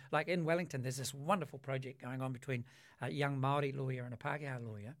legends. Like in Wellington, there's this wonderful project going on between a young Māori lawyer and a Pākehā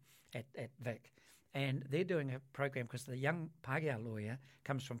lawyer at Vic. And they're doing a program because the young Pākehā lawyer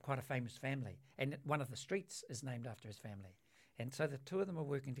comes from quite a famous family, and one of the streets is named after his family. And so the two of them are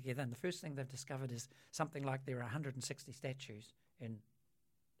working together, and the first thing they've discovered is something like there are 160 statues in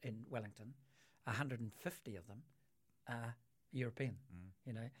Wellington. 150 of them are European,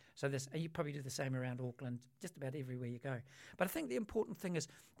 So you probably do the same around Auckland, just about everywhere you go. But I think the important thing is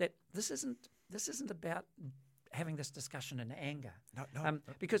that this isn't about having this discussion in anger. No.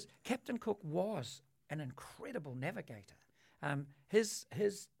 Because Captain Cook was an incredible navigator. His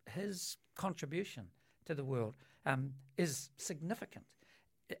contribution to the world is significant.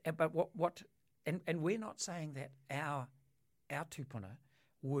 But and we're not saying that our tupuna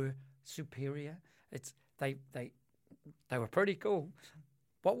were superior. They were pretty cool.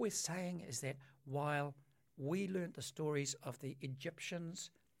 What we're saying is that while we learnt the stories of the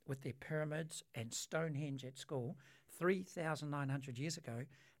Egyptians with their pyramids and Stonehenge at school 3,900 years ago,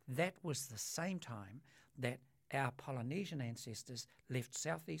 that was the same time that our Polynesian ancestors left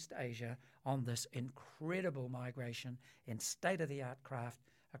Southeast Asia on this incredible migration in state-of-the-art craft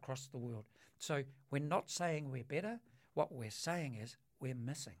across the world. So we're not saying we're better. What we're saying is we're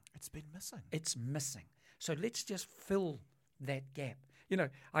missing. It's been missing. It's missing. So let's just fill that gap.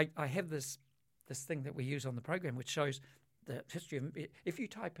 I have this thing that we use on the program which shows the history of. If you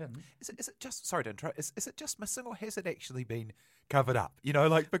type in, is it just? Sorry to interrupt. Is it just missing, or has it actually been covered up?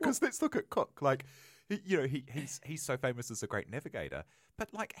 Because let's look at Cook. Like, he's so famous as a great navigator,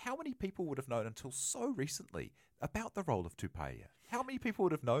 but like, how many people would have known until so recently about the role of Tupaia? How many people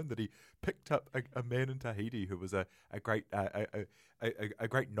would have known that he picked up a man in Tahiti who was a great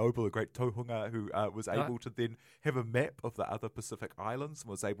noble, a great tohunga who was able to then have a map of the other Pacific islands and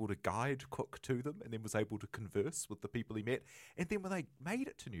was able to guide Cook to them, and then was able to converse with the people he met. And then when they made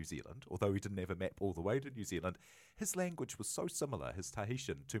it to New Zealand, although he didn't have a map all the way to New Zealand, his language was so similar, his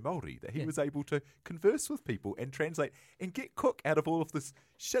Tahitian, to Māori, that he was able to converse with people and translate and get Cook out of all of this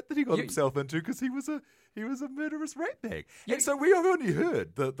shit that he got himself into because he was a murderous ratbag. And so we have only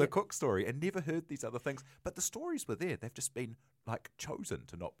heard the Cook story and never heard these other things. But the stories were there. They've just been chosen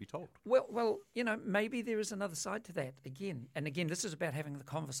to not be told. Well, maybe there is another side to that again. And again, this is about having the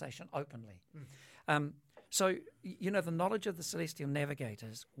conversation openly. So, the knowledge of the celestial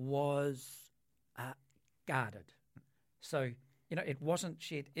navigators was guarded. So, it wasn't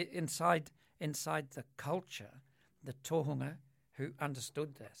shared inside the culture. The tohunga who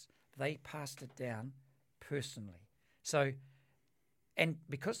understood this, they passed it down personally. So, and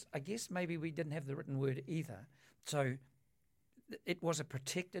because I guess maybe we didn't have the written word either, so it was a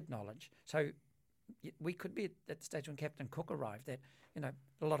protected knowledge. So we could be at the stage when Captain Cook arrived that,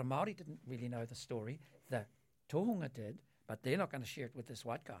 a lot of Māori didn't really know the story. The tohunga did, but they're not going to share it with this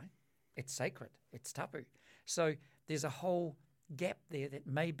white guy. It's sacred. It's tapu. So there's a whole gap there that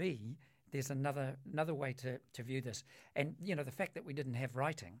maybe there's another way to view this. And, the fact that we didn't have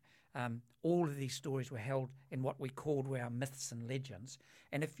writing, all of these stories were held in what we called were our myths and legends.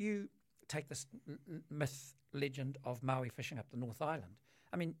 And if you take this myth legend of Maui fishing up the North Island,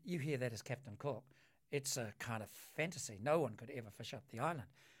 I mean, you hear that as Captain Cook. It's a kind of fantasy. No one could ever fish up the island.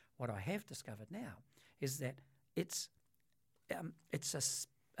 what I have discovered now is that it's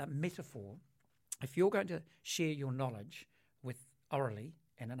a metaphor. If you're going to share your knowledge with orally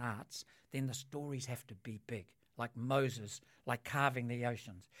and in arts, then the stories have to be big, like Moses, like carving the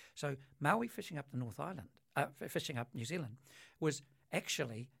oceans. So Maui fishing up the North Island, fishing up New Zealand, was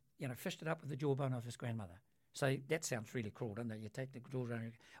actually, fished it up with the jawbone of his grandmother. So that sounds really cruel, doesn't it? You take the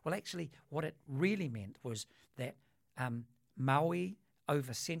jawbone. Well, actually, what it really meant was that Maui,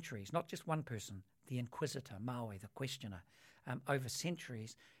 over centuries, not just one person, the inquisitor, Maui, the questioner, over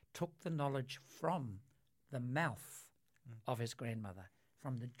centuries, took the knowledge from the mouth of his grandmother,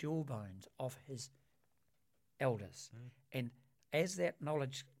 from the jawbones of his elders. And as that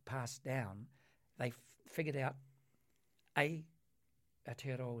knowledge passed down, they figured out,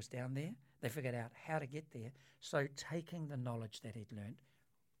 Aotearoa was down there. They figured out how to get there. So taking the knowledge that he'd learnt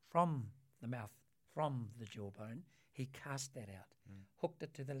from the mouth, from the jawbone, he cast that out, hooked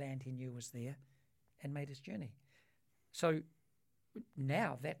it to the land he knew was there, and made his journey. So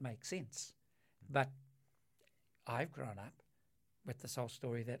now that makes sense. But I've grown up with this whole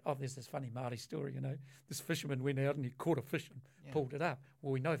story that, there's this funny Māori story, this fisherman went out and he caught a fish and pulled it up.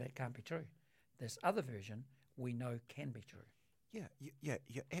 Well, we know that can't be true. This other version we know can be true. Yeah,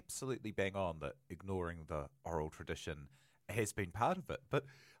 you're absolutely bang on that ignoring the oral tradition has been part of it. But,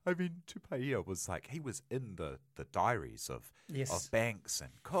 I mean, Tupaia was he was in the diaries of Banks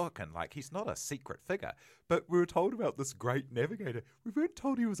and Cook, and, he's not a secret figure. But we were told about this great navigator. We weren't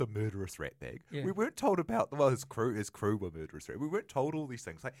told he was a murderous ratbag. Yeah. We weren't told about, his crew were murderous. We weren't told all these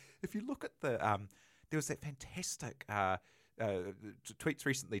things. If you look at the, there was that fantastic tweets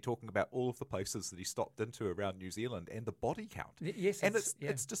recently talking about all of the places that he stopped into around New Zealand and the body count. Yes, and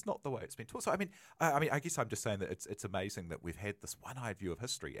it's just not the way it's been taught. So I guess I'm just saying that it's amazing that we've had this one-eyed view of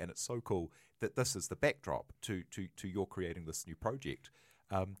history, and it's so cool that this is the backdrop to your creating this new project,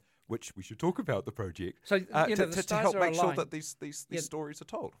 which we should talk about the project. So to help make sure that these stories are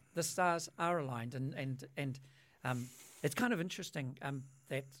told. The stars are aligned, and it's kind of interesting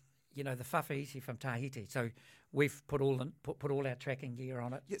that the whawhaiti from Tahiti. So we've put all our tracking gear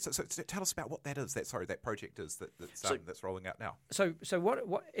on it. Yeah. So tell us about what that is. That project is that's rolling out now. So what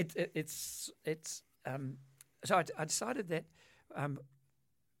it's so I decided that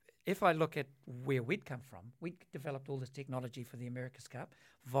if I look at where we'd come from, we developed all this technology for the America's Cup,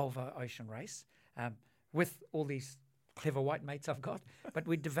 Volvo Ocean Race, with all these clever white mates I've got. But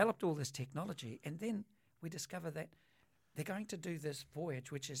we developed all this technology, and then we discovered that they're going to do this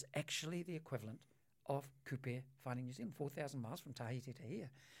voyage, which is actually the equivalent of Kupe finding New Zealand, 4,000 miles from Tahiti to here.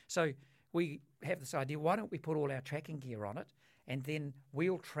 So we have this idea, why don't we put all our tracking gear on it, and then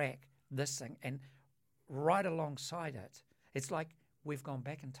we'll track this thing, and right alongside it, it's like we've gone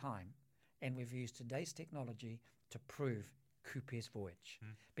back in time and we've used today's technology to prove Kupe's voyage.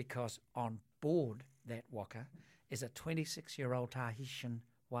 Because on board that waka is a 26-year-old Tahitian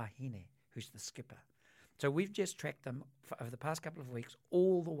wahine, who's the skipper. So we've just tracked them over the past couple of weeks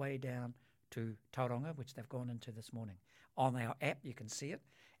all the way down to Tauranga, which they've gone into this morning. On our app, you can see it.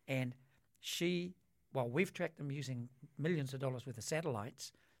 And we've tracked them using millions of dollars worth of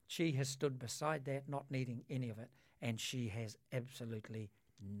satellites. She has stood beside that, not needing any of it, and she has absolutely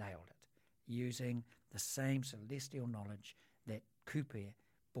nailed it, using the same celestial knowledge that Kupe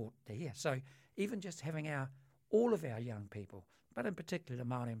brought to here. So even just having all of our young people, but in particular the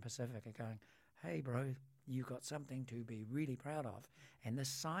Māori and Pacific, are going, hey, bro, you got something to be really proud of. And this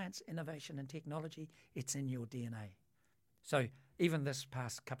science, innovation and technology, it's in your DNA. So even this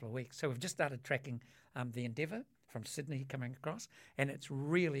past couple of weeks, so we've just started tracking the Endeavour from Sydney coming across, and it's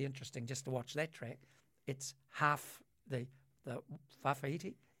really interesting just to watch that track. It's half the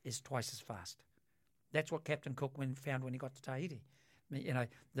whawhaiti is twice as fast. That's what Captain Cook found when he got to Tahiti.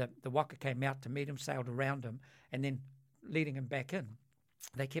 The waka came out to meet him, sailed around him, and then leading him back in.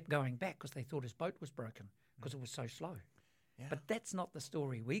 They kept going back because they thought his boat was broken because it was so slow. Yeah. But that's not the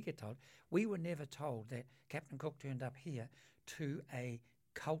story we get told. We were never told that Captain Cook turned up here to a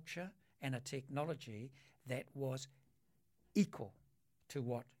culture and a technology that was equal to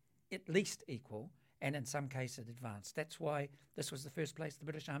what, at least equal, and in some cases advanced. That's why this was the first place the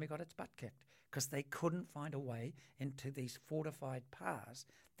British Army got its butt kicked, because they couldn't find a way into these fortified paths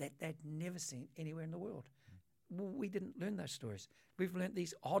that they'd never seen anywhere in the world. We didn't learn those stories. We've learnt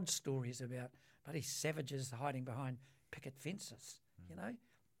these odd stories about bloody savages hiding behind picket fences.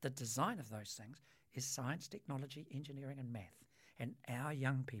 The design of those things is science, technology, engineering, and math. And our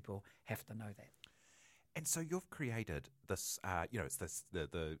young people have to know that. And so you've created this, it's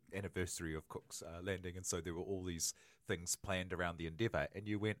the anniversary of Cook's landing, and so there were all these things planned around the Endeavour, and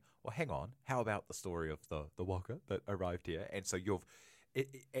you went, well, hang on, how about the story of the waka that arrived here? And so you've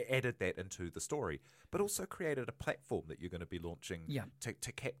added that into the story, but also created a platform that you're going to be launching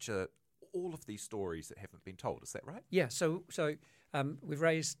to capture all of these stories that haven't been told. Is that right? Yeah, so we've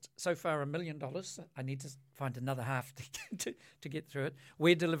raised so far $1 million. I need to find another half to get through it.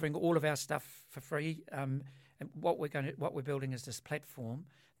 We're delivering all of our stuff for free, and what we're building is this platform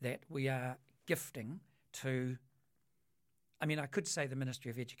that we are gifting to. I mean, I could say the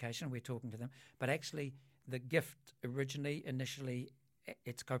Ministry of Education. We're talking to them, but actually, the gift initially,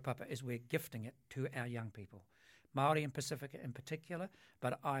 its kaupapa is we're gifting it to our young people. Māori and Pacifica in particular,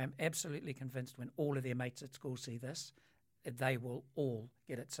 but I am absolutely convinced when all of their mates at school see this, they will all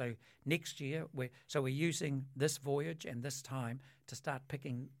get it. So next year, we're using this voyage and this time to start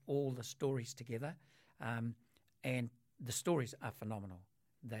picking all the stories together, and the stories are phenomenal.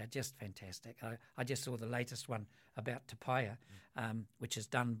 They're just fantastic. I just saw the latest one about Te Paia, which is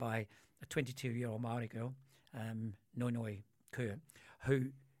done by a 22-year-old Māori girl, Noinoi Kerr, who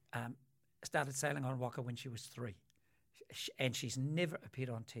started sailing on Waka when she was 3. And she's never appeared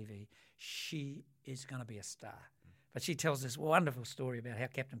on TV. She is going to be a star. But she tells this wonderful story about how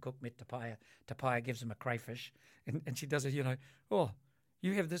Captain Cook met Te Paia. Te Paia gives him a crayfish, and she does it,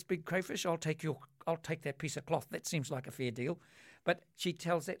 you have this big crayfish, I'll take that piece of cloth. That seems like a fair deal. But she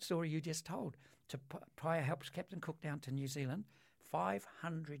tells that story you just told. Te Paia helps Captain Cook down to New Zealand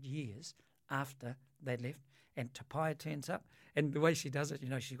 500 years after they left, and Te Paia turns up, and the way she does it,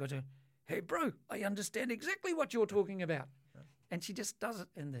 she's got to, hey, bro, I understand exactly what you're talking about. And she just does it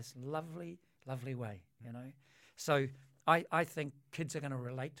in this lovely, lovely way, So I think kids are going to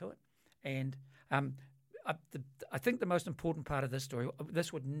relate to it. And I think the most important part of this story,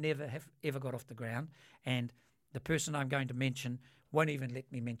 this would never have ever got off the ground. And the person I'm going to mention won't even let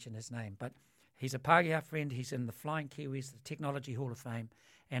me mention his name. But he's a Pākehā friend. He's in the Flying Kiwis, the Technology Hall of Fame.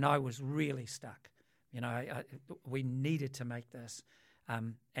 And I was really stuck. We needed to make this.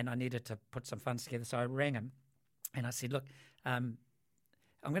 And I needed to put some funds together. So I rang him and I said, look, I'm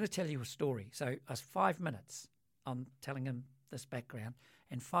going to tell you a story. So I was 5 minutes on telling him this background.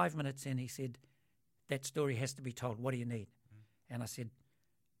 And 5 minutes in, he said, that story has to be told. What do you need? And I said,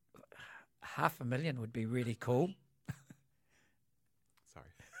 $500,000 would be really cool. Sorry.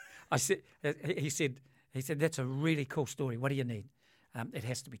 He said, that's a really cool story. What do you need? It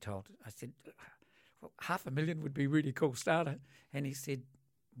has to be told. I said, well, $500,000 would be really cool starter. And he said,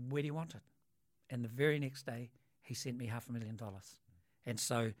 where do you want it? And the very next day, he sent me $500,000. And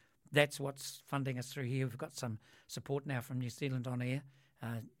so that's what's funding us through here. We've got some support now from New Zealand On Air.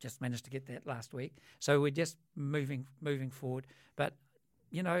 Just managed to get that last week. So we're just moving forward. But,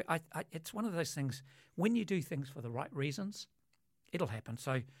 it's one of those things, when you do things for the right reasons, it'll happen.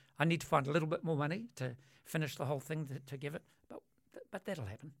 So I need to find a little bit more money to finish the whole thing to give it, but that'll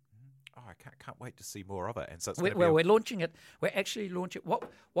happen. Oh, I can't wait to see more of it. And so we're launching it. We're actually launching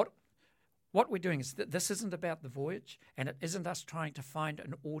what we're doing is that this isn't about the voyage, and it isn't us trying to find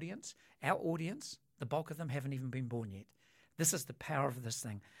an audience. Our audience, the bulk of them haven't even been born yet. This is the power of this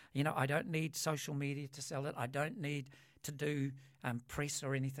thing. I don't need social media to sell it. I don't need to do press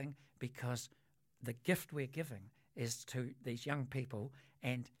or anything, because the gift we're giving is to these young people,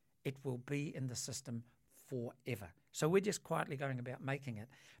 and it will be in the system forever. So we're just quietly going about making it,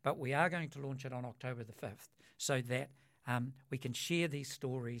 but we are going to launch it on October the 5th so that we can share these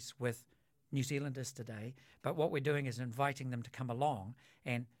stories with New Zealanders today. But what we're doing is inviting them to come along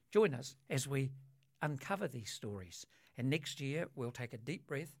and join us as we uncover these stories. And next year we'll take a deep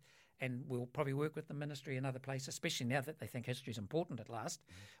breath, and we'll probably work with the ministry and other places, especially now that they think history is important at last.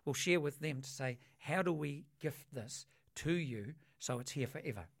 We'll share with them to say, how do we gift this to you so it's here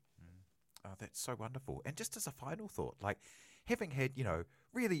forever? Oh, that's so wonderful. And just as a final thought, having had,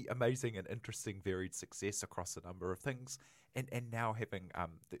 really amazing and interesting varied success across a number of things, and now having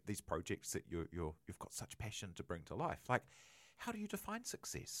these projects that you've got such passion to bring to life, how do you define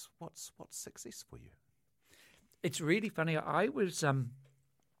success? What's success for you? It's really funny. I was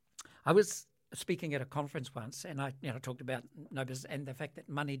speaking at a conference once, and I talked about no business and the fact that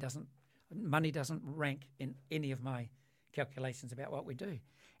money doesn't rank in any of my calculations about what we do.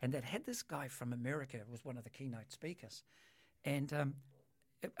 And that had this guy from America was one of the keynote speakers, and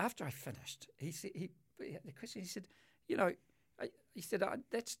after I finished, he said,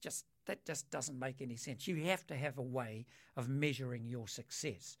 that just doesn't make any sense. You have to have a way of measuring your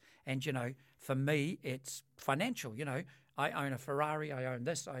success. And, for me, it's financial. I own a Ferrari, I own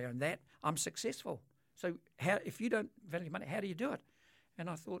this, I own that. I'm successful. So if you don't value money, how do you do it? And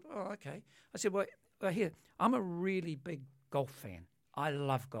I thought, oh, okay. I said, well, here, I'm a really big golf fan. I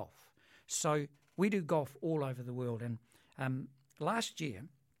love golf. So we do golf all over the world. And last year,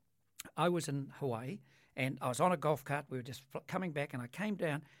 I was in Hawaii, And I was on a golf cart. We were just coming back, and I came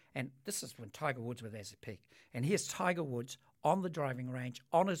down, and this is when Tiger Woods was at his peak. And here's Tiger Woods on the driving range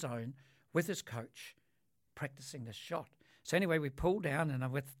on his own with his coach practicing this shot. So anyway, we pulled down, and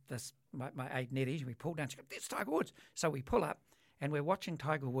I'm with my aide, Nettie. We pulled down. She goes, "There's Tiger Woods." So we pull up, and we're watching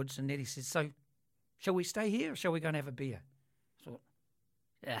Tiger Woods, and Nettie says, "So shall we stay here or shall we go and have a beer?" So,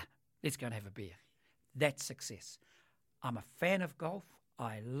 yeah, let's go and have a beer. That's success. I'm a fan of golf.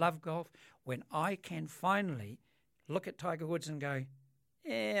 I love golf. When I can finally look at Tiger Woods and go,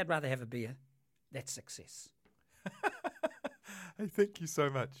 I'd rather have a beer, that's success. Hey, thank you so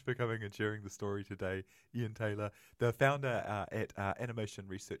much for coming and sharing the story today, Ian Taylor, the founder at Animation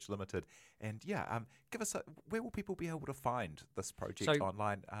Research Limited. And give us where will people be able to find this project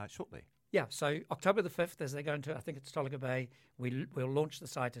online shortly? Yeah, so October the 5th, as they go into, I think it's Tolaga Bay, we'll launch the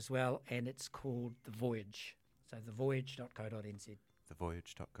site as well, and it's called The Voyage. So thevoyage.co.nz.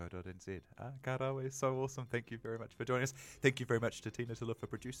 Thevoyage.co.nz. Karawe is so awesome. Thank you very much for joining us. Thank you very much to Tina Tula for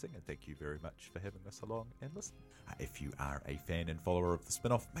producing, and thank you very much for having us along and listen. If you are a fan and follower of The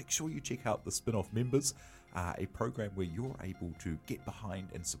Spinoff, make sure you check out The Spinoff Members, a program where you're able to get behind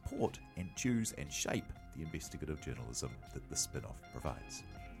and support and choose and shape the investigative journalism that The Spinoff provides.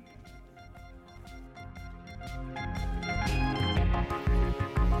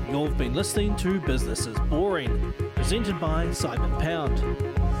 You've been listening to Business is Boring, presented by Simon Pound,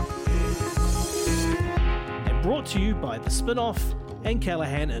 and brought to you by The Spinoff and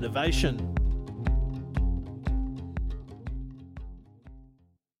Callaghan Innovation.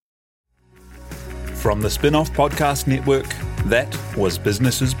 From the Spinoff Podcast Network, that was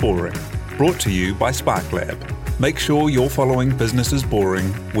Business is Boring, brought to you by SparkLab. Make sure you're following Business is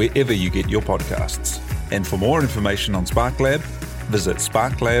Boring wherever you get your podcasts. And for more information on SparkLab, visit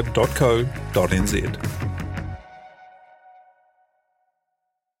sparklab.co.nz.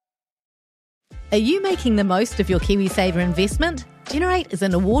 Are you making the most of your KiwiSaver investment? Generate is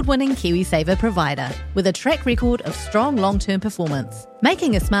an award-winning KiwiSaver provider with a track record of strong long-term performance.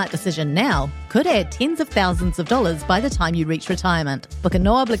 Making a smart decision now could add tens of thousands of dollars by the time you reach retirement. Book a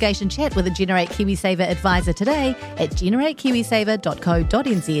no-obligation chat with a Generate KiwiSaver advisor today at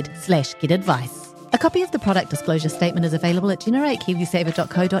generatekiwisaver.co.nz/get-advice. A copy of the product disclosure statement is available at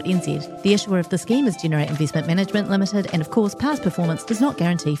generatekiwisaver.co.nz. The issuer of the scheme is Generate Investment Management Limited, and of course, past performance does not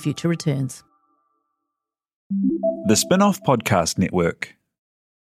guarantee future returns. The Spinoff Podcast Network.